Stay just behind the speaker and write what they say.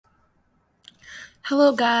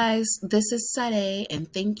Hello guys, this is SADE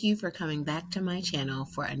and thank you for coming back to my channel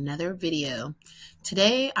for another video.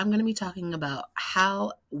 Today I'm going to be talking about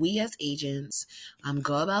how we as agents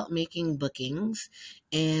go about making bookings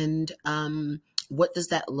and what does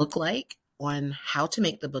that look like on how to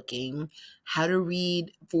make the booking, how to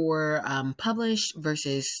read for published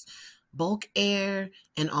versus bulk air,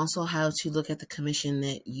 and also how to look at the commission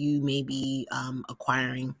that you may be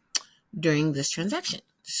acquiring during this transaction.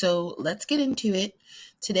 So let's get into it.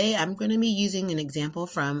 Today, I'm going to be using an example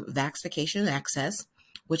from VAX Vacation Access,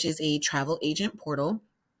 which is a travel agent portal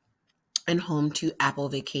and home to Apple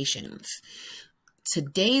Vacations.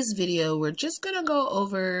 Today's video, we're just going to go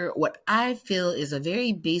over what I feel is a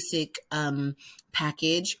very basic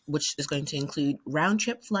package, which is going to include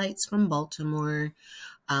round-trip flights from Baltimore,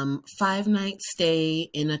 5-night stay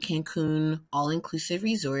in a Cancun all-inclusive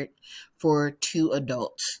resort for 2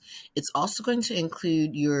 adults. It's also going to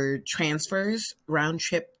include your transfers round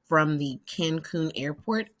trip from the Cancun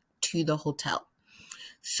airport to the hotel.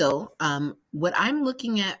 So what I'm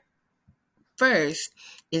looking at first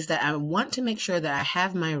is that I want to make sure that I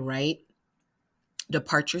have my right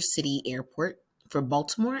departure city airport. For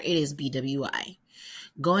Baltimore, it is BWI.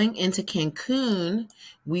 Going into Cancun,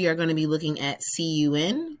 we are going to be looking at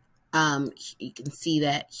CUN. You can see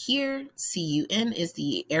that here, CUN is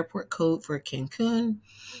the airport code for Cancun.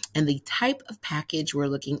 And the type of package we're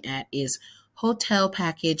looking at is hotel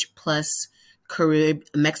package plus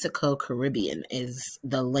Mexico Caribbean is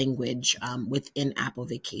the language within Apple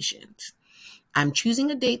Vacations. I'm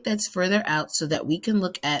choosing a date that's further out so that we can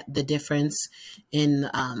look at the difference in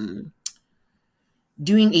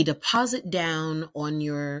doing a deposit down on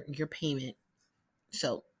your payment.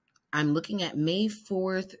 So I'm looking at May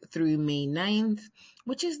 4th through May 9th,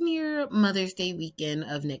 which is near Mother's Day weekend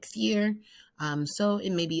of next year. So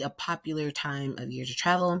it may be a popular time of year to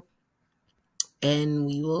travel. And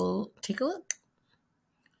we will take a look.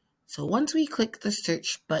 So once we click the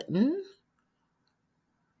search button,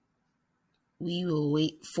 we will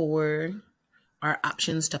wait for our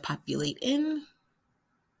options to populate in.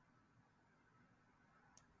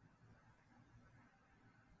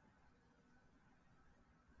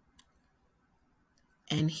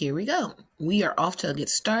 And here we go. We are off to a good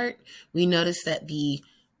start. We notice that the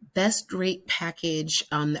best rate package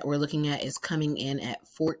that we're looking at is coming in at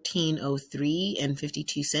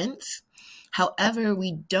 $14.03.52. However,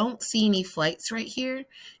 we don't see any flights right here,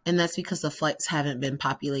 and that's because the flights haven't been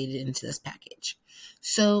populated into this package.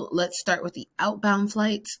 So let's start with the outbound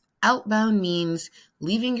flights. Outbound means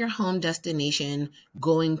leaving your home destination,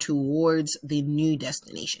 going towards the new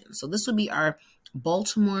destination. So this would be our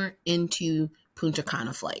Baltimore into Punta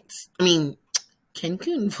Cana flights.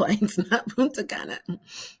 Cancun flights, not Punta Cana.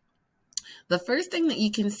 The first thing that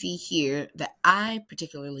you can see here that I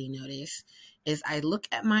particularly notice is I look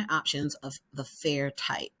at my options of the fare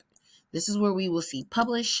type. This is where we will see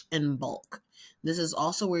publish and bulk. This is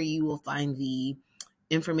also where you will find the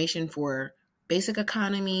information for basic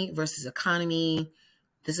economy versus economy.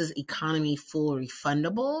 This is economy full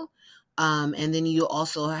refundable. And then you'll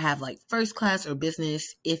also have like first class or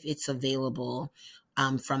business if it's available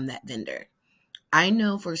from that vendor. I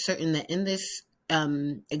know for certain that in this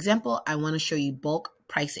example, I want to show you bulk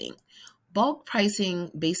pricing. Bulk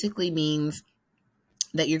pricing basically means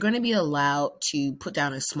that you're going to be allowed to put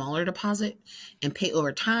down a smaller deposit and pay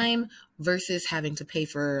over time versus having to pay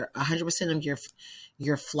for 100% of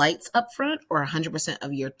your flights up front or 100%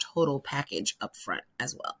 of your total package up front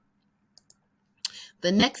as well.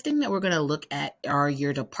 The next thing that we're going to look at are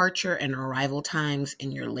your departure and arrival times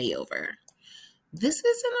and your layover. This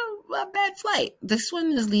isn't a bad flight. This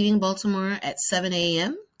one is leaving Baltimore at 7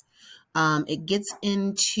 a.m. It gets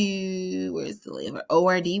into, where's the layover?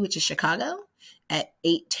 ORD, which is Chicago, at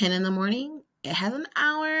 8:10 in the morning. It has an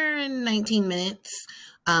hour and 19 minutes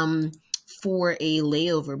for a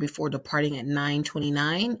layover before departing at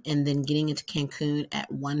 9:29 and then getting into Cancun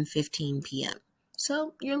at 1:15 p.m.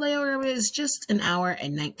 So your layover is just an hour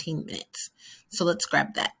and 19 minutes. So let's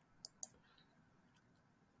grab that.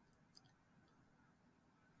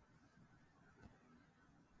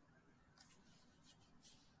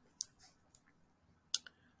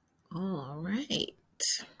 All right.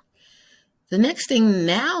 The next thing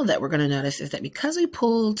now that we're going to notice is that because we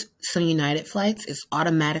pulled some United flights, it's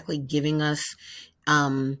automatically giving us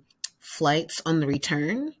flights on the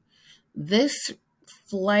return. This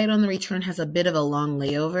flight on the return has a bit of a long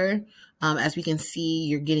layover. As we can see,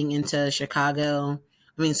 you're getting into Chicago.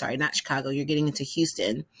 Not Chicago. You're getting into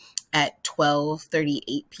Houston at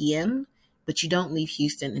 12:38 p.m., but you don't leave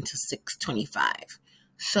Houston until 6:25.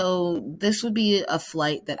 So this would be a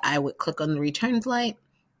flight that I would click on the return flight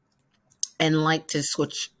and like to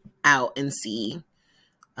switch out and see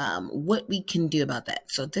what we can do about that.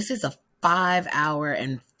 So this is a 5-hour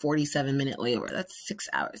and 47-minute layover. That's 6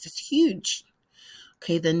 hours. It's huge.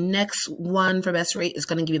 Okay, the next one for best rate is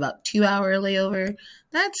going to give you about 2-hour layover.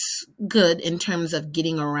 That's good in terms of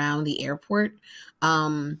getting around the airport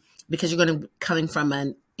because you're going to be coming from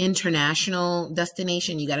an international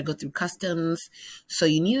destination. You got to go through customs, so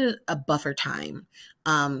you need a buffer time.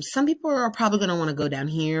 Some people are probably going to want to go down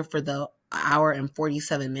here for the hour and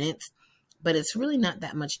 47 minutes, but it's really not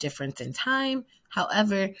that much difference in time.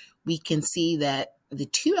 However, we can see that the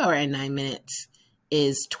 2-hour and 9 minutes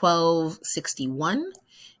is 1261,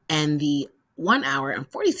 and the 1 hour and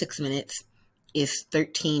 46 minutes is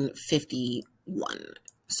 1351.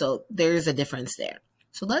 So there's a difference there.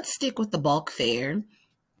 So let's stick with the bulk fare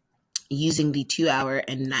using the 2-hour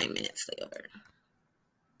and 9 minutes layover.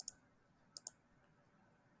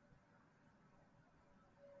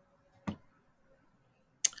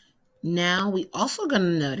 Now we also going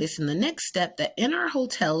to notice in the next step that in our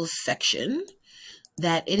hotels section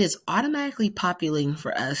that it is automatically populating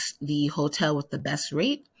for us the hotel with the best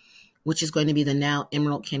rate, which is going to be the now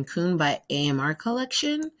Emerald Cancun by AMR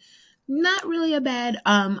Collection. Not really a bad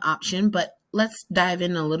option, but let's dive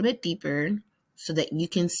in a little bit deeper so that you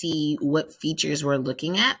can see what features we're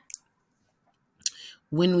looking at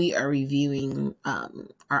when we are reviewing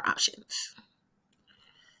our options.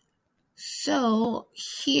 So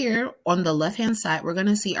here on the left-hand side, we're going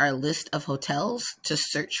to see our list of hotels to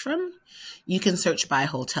search from. You can search by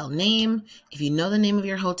hotel name. If you know the name of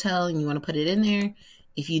your hotel and you want to put it in there,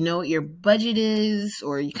 if you know what your budget is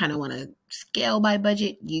or you kind of want to scale by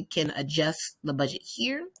budget, you can adjust the budget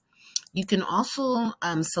here. You can also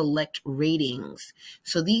select ratings.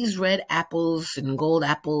 So these red apples and gold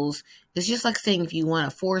apples, it's just like saying if you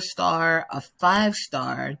want a 4-star, a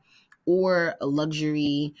 5-star, or a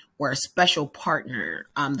luxury or a special partner.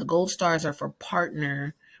 The gold stars are for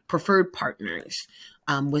preferred partners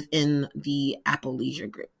within the Apple Leisure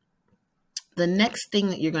Group. The next thing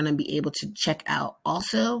that you're going to be able to check out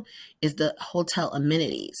also is the hotel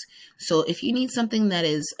amenities. So if you need something that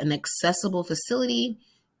is an accessible facility,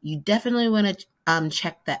 you definitely want to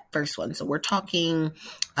check that first one. So we're talking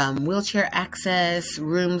wheelchair access,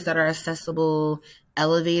 rooms that are accessible,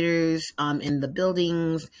 elevators in the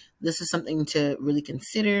buildings. This is something to really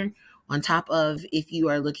consider on top of if you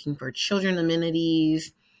are looking for children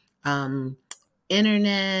amenities,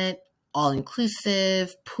 internet,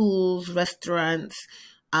 all-inclusive, pools, restaurants.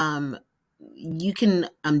 You can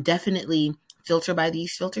definitely filter by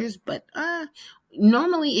these filters, but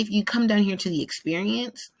normally if you come down here to the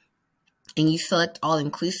experience and you select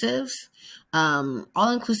all-inclusives,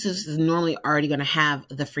 all-inclusives is normally already going to have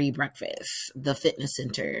the free breakfast, the fitness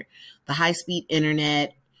center, the high-speed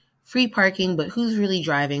internet, free parking, but who's really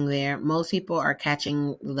driving there? Most people are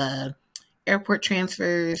catching the airport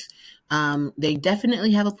transfers. They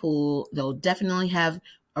definitely have a pool. They'll definitely have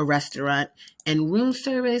a restaurant, and room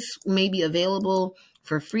service may be available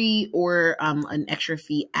for free or an extra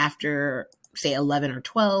fee after, say, 11 or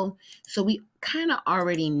 12. So we kind of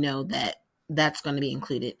already know that that's going to be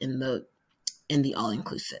included in the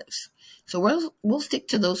all-inclusives. So we'll stick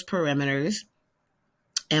to those parameters.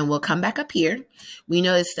 And we'll come back up here. We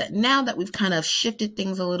notice that now that we've kind of shifted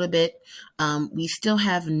things a little bit, we still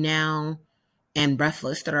have now and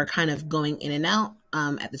breathless that are kind of going in and out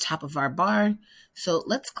at the top of our bar. So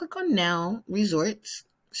let's click on Now Resorts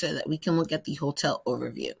so that we can look at the hotel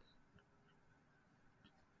overview.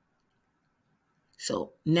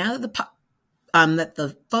 So now that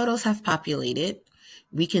the photos have populated,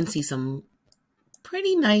 we can see some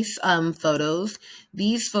pretty nice photos.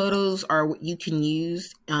 These photos are what you can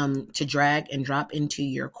use to drag and drop into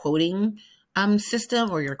your quoting system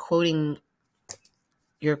or your quoting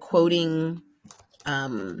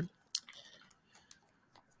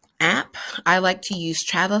app. I like to use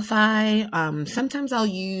Travefy. Sometimes I'll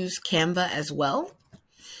use Canva as well.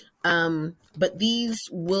 But these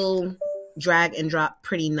will drag and drop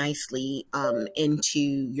pretty nicely into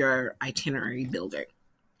your itinerary builder.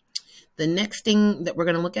 The next thing that we're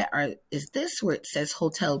going to look at is this, where it says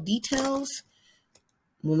hotel details.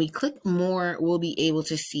 When we click more, we'll be able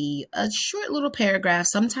to see a short little paragraph,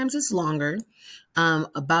 sometimes it's longer,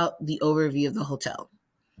 about the overview of the hotel.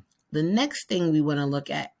 The next thing we want to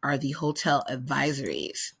look at are the hotel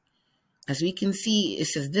advisories. As we can see, it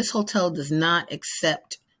says this hotel does not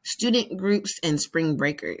accept student groups and spring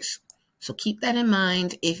breakers. So keep that in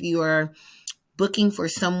mind if you are booking for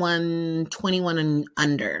someone 21 and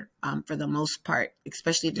under, for the most part,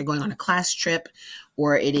 especially if they're going on a class trip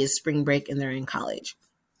or it is spring break and they're in college.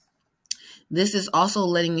 This is also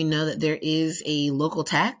letting you know that there is a local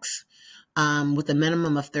tax. with a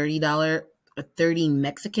minimum of $30 or 30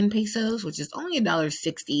 Mexican pesos, which is only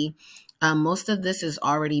 $1.60. Most of this is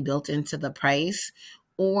already built into the price,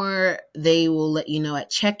 or they will let you know at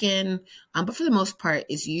check-in. But for the most part,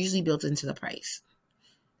 it's usually built into the price.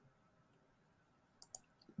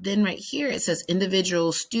 Then right here, it says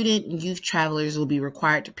individual student and youth travelers will be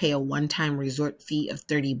required to pay a one-time resort fee of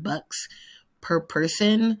 $30 per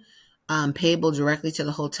person, payable directly to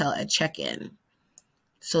the hotel at check-in.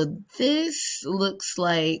 So this looks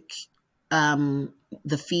like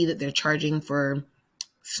the fee that they're charging for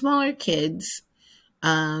smaller kids.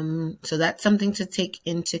 So that's something to take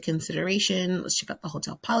into consideration. Let's check out the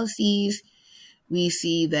hotel policies. We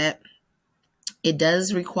see that it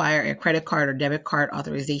does require a credit card or debit card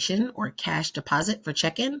authorization or cash deposit for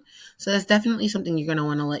check-in. So that's definitely something you're going to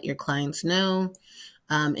want to let your clients know.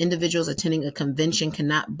 Individuals attending a convention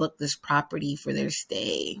cannot book this property for their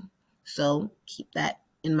stay. So keep that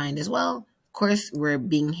in mind as well. Of course, we're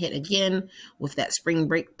being hit again with that spring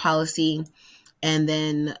break policy, and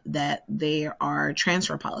then that there are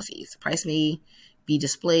transfer policies. The price may be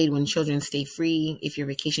displayed when children stay free if your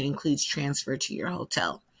vacation includes transfer to your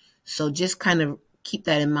hotel. So just kind of keep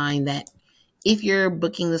that in mind, that if you're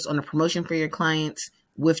booking this on a promotion for your clients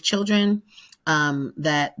with children,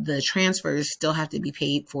 that the transfers still have to be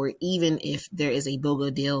paid for, even if there is a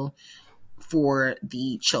BOGO deal for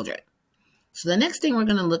the children. So the next thing we're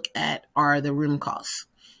going to look at are the room costs.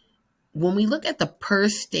 When we look at the per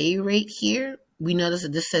stay rate here, we notice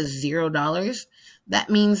that this says $0. That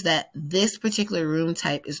means that this particular room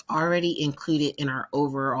type is already included in our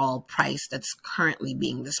overall price that's currently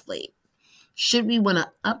being displayed. Should we want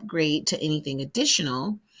to upgrade to anything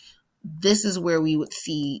additional, this is where we would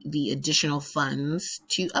see the additional funds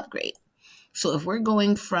to upgrade. So if we're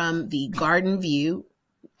going from the garden view,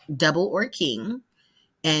 double or king,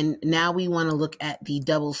 and now we want to look at the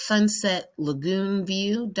double sunset lagoon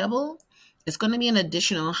view double, it's going to be an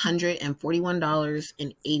additional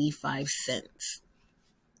 $141.85.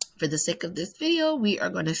 For the sake of this video, we are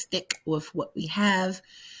going to stick with what we have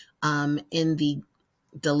in the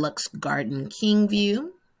deluxe garden king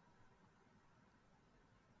view.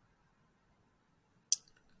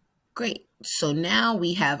 Great. So now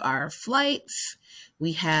we have our flights,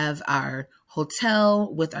 we have our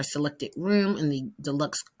hotel with our selected room in the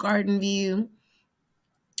deluxe garden view.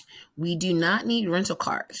 We do not need rental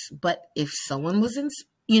cars, but if someone was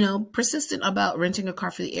persistent about renting a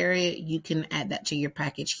car for the area, you can add that to your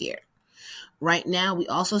package here. Right now, we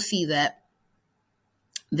also see that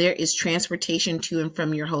there is transportation to and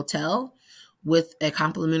from your hotel with a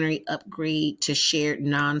complimentary upgrade to shared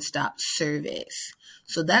nonstop service.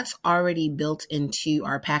 So that's already built into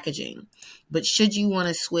our packaging. But should you want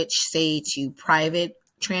to switch, say, to private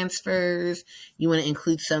transfers, you want to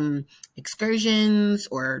include some excursions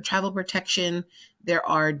or travel protection, there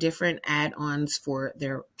are different add-ons for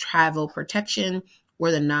their travel protection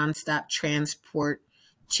or the nonstop transport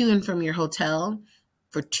to and from your hotel.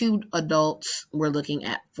 For 2 adults, we're looking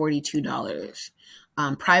at $42.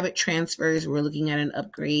 Private transfers, we're looking at an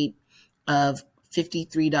upgrade of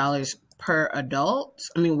 $53 per adult.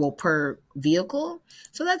 Per vehicle.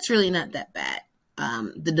 So that's really not that bad.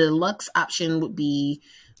 The deluxe option would be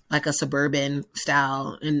like a suburban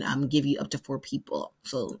style and give you up to 4 people.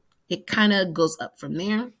 So it kind of goes up from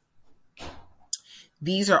there.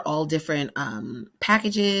 These are all different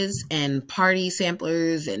packages and party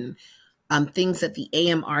samplers and things that the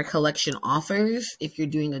AMR collection offers. If you're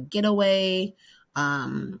doing a getaway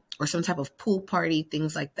or some type of pool party,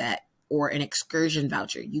 things like that, or an excursion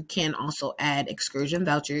voucher. You can also add excursion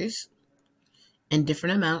vouchers in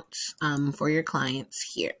different amounts for your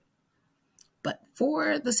clients here. But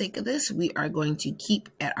for the sake of this, we are going to keep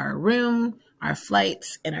at our room, our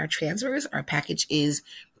flights, and our transfers. Our package is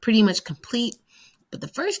pretty much complete. But the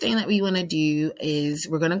first thing that we want to do is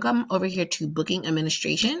we're going to come over here to booking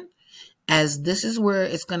administration, as this is where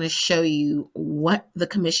it's going to show you what the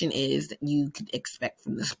commission is that you could expect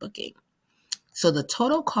from this booking. So the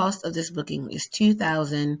total cost of this booking is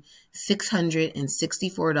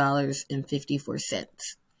 $2,664.54.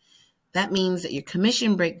 That means that your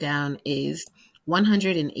commission breakdown is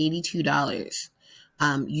 $182.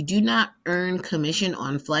 You do not earn commission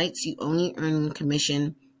on flights. You only earn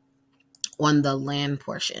commission on the land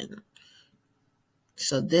portion.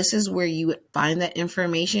 So this is where you would find that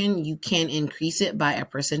information. You can increase it by a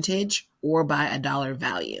percentage or by a dollar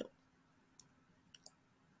value.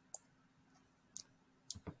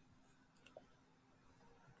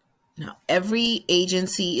 Now, every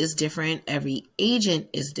agency is different. Every agent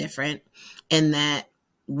is different in that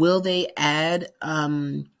will they add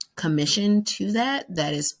commission to that?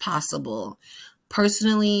 That is possible.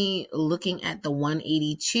 Personally, looking at the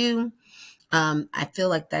 182, I feel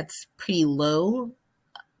like that's pretty low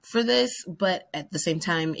for this, but at the same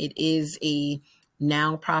time, it is a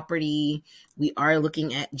now property. We are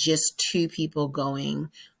looking at just 2 people going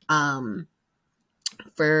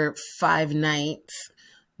for 5 nights,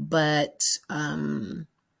 but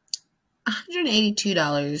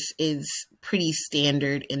 $182 is pretty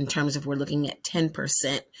standard in terms of we're looking at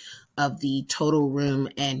 10% of the total room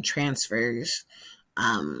and transfers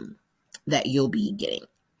that you'll be getting.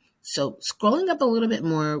 So scrolling up a little bit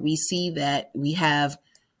more, we see that we have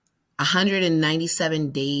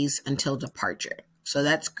 197 days until departure. So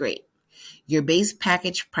that's great. Your base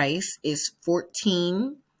package price is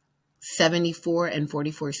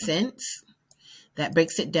 $14.74.44. That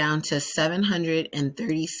breaks it down to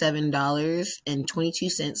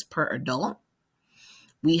 $737.22 per adult.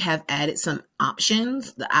 We have added some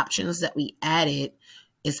options. The options that we added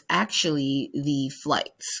is actually the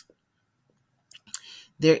flights.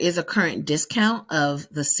 There is a current discount of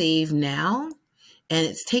the Save Now, and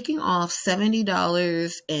it's taking off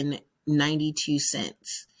 $70.92.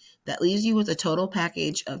 That leaves you with a total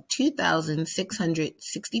package of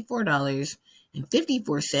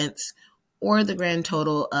 $2,664.54, or the grand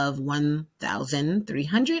total of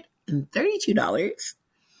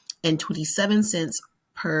 $1,332.27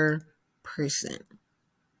 per person.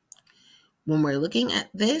 When we're looking at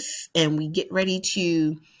this and we get ready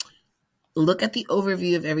to look at the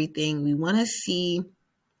overview of everything, we want to see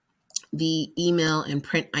the email and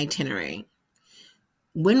print itinerary.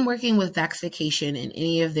 When working with VAX Vacation and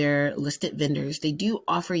any of their listed vendors, they do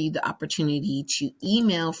offer you the opportunity to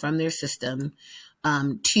email from their system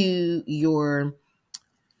to your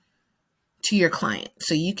client.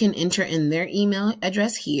 So you can enter in their email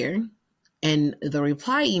address here, and the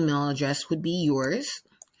reply email address would be yours.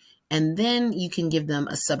 And then you can give them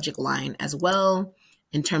a subject line as well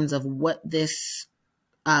in terms of what this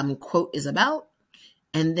quote is about.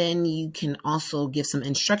 And then you can also give some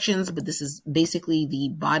instructions, but this is basically the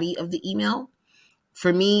body of the email.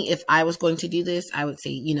 For me, if I was going to do this, I would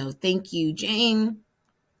say, thank you, Jane.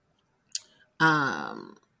 As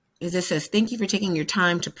it says, thank you for taking your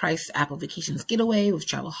time to price Apple Vacations Getaway with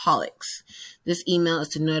TravelHolics. This email is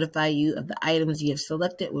to notify you of the items you have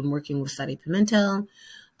selected when working with SADE Pimentel.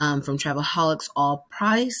 From TravelHolics, all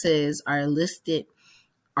prices are listed,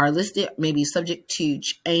 maybe subject to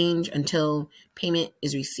change until payment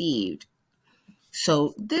is received.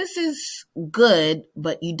 So this is good,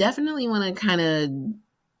 but you definitely want to kind of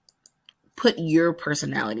put your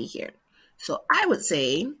personality here. So I would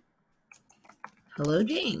say, hello,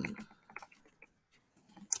 Jane.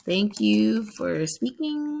 Thank you for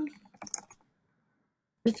speaking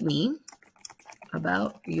with me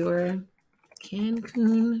about your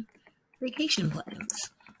Cancun vacation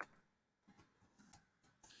plans.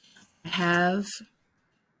 I have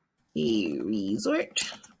a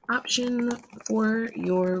resort option for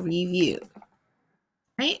your review,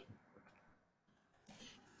 right?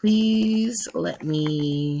 Please let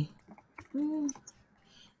me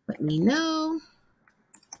know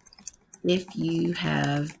if you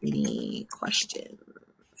have any questions.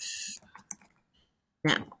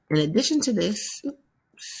 Now, in addition to this,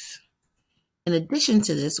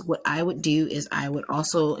 what I would do is I would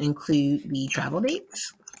also include the travel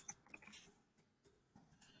dates.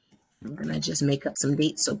 I'm going to just make up some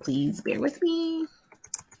dates, so please bear with me.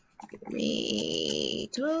 May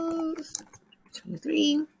 12th,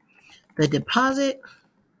 23. The deposit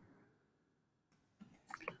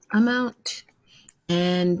amount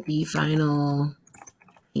and the final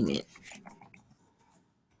payment.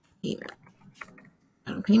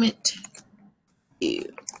 Final payment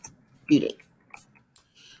due date.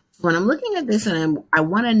 When I'm looking at this and I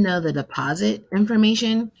want to know the deposit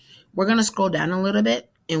information, we're going to scroll down a little bit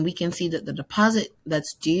and we can see that the deposit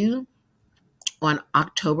that's due on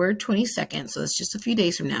October 22nd, so that's just a few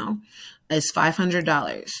days from now, is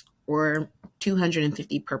 $500 or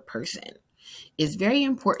 $250 per person. It's very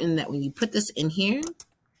important that when you put this in here,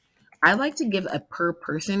 I like to give a per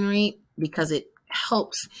person rate because it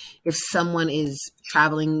helps if someone is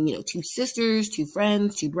traveling, 2 sisters, 2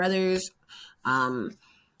 friends, 2 brothers,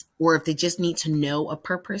 or if they just need to know a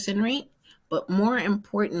per person rate. But more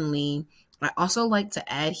importantly, I also like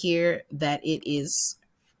to add here that it is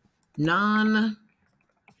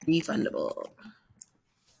non-refundable.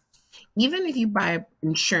 Even if you buy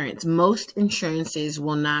insurance, most insurances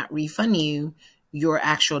will not refund you your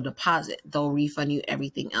actual deposit. They'll refund you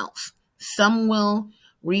everything else. Some will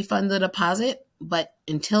refund the deposit, but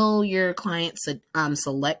until your client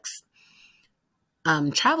selects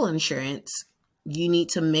travel insurance, you need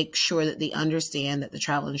to make sure that they understand that the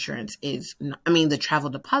travel insurance the travel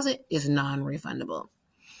deposit is non-refundable.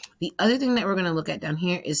 The other thing that we're going to look at down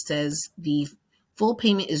here is says the full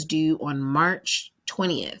payment is due on March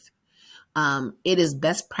 20th. It is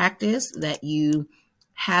best practice that you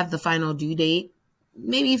have the final due date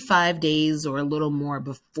maybe 5 days or a little more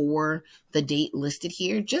before the date listed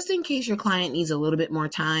here, just in case your client needs a little bit more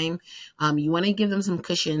time. You want to give them some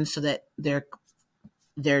cushion so that their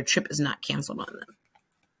trip is not canceled on them.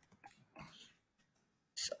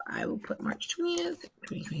 So I will put March 20th,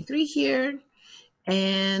 2023 here,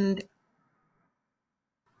 and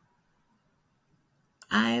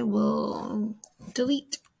I will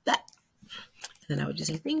delete that. And then I would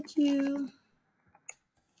just say thank you.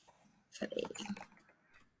 SADE.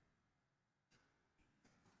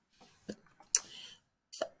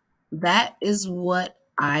 So that is what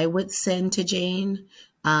I would send to Jane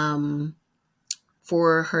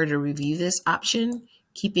for her to review this option,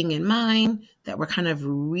 keeping in mind that we're kind of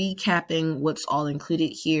recapping what's all included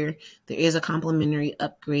here. There is a complimentary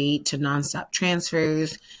upgrade to nonstop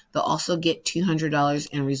transfers. They'll also get $200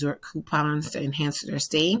 in resort coupons to enhance their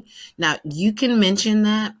stay. Now, you can mention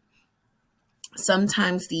that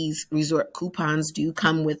sometimes these resort coupons do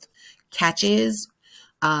come with catches,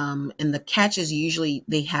 and the catches usually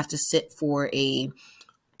they have to sit for a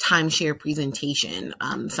timeshare presentation.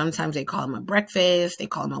 Sometimes they call them a breakfast, they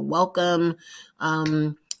call them a welcome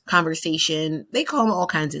conversation, they call them all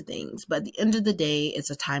kinds of things. But at the end of the day, it's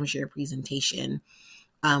a timeshare presentation,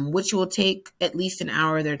 which will take at least an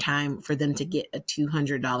hour of their time for them to get a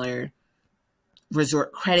 $200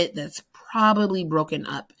 resort credit that's probably broken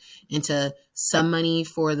up into some money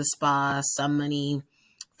for the spa, some money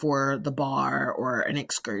for the bar or an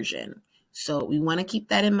excursion. So we want to keep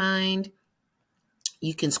that in mind.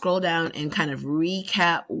 You can scroll down and kind of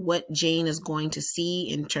recap what Jane is going to see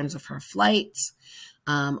in terms of her flights.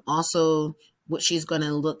 Also, what she's going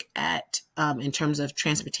to look at in terms of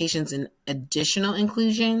transportations and additional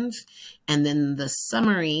inclusions. And then the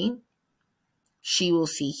summary she will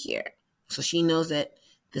see here. So she knows that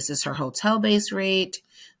this is her hotel base rate.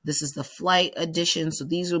 This is the flight addition. So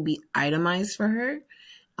these will be itemized for her.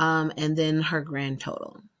 And then her grand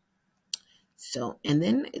total. So, and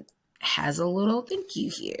then it has a little thank you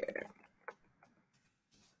here.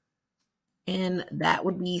 And that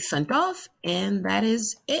would be sent off. And that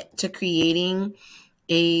is it to creating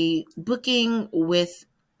a booking with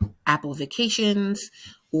Apple Vacations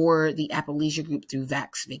or the Apple Leisure Group through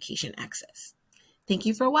VAX Vacation Access. Thank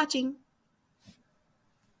you for watching.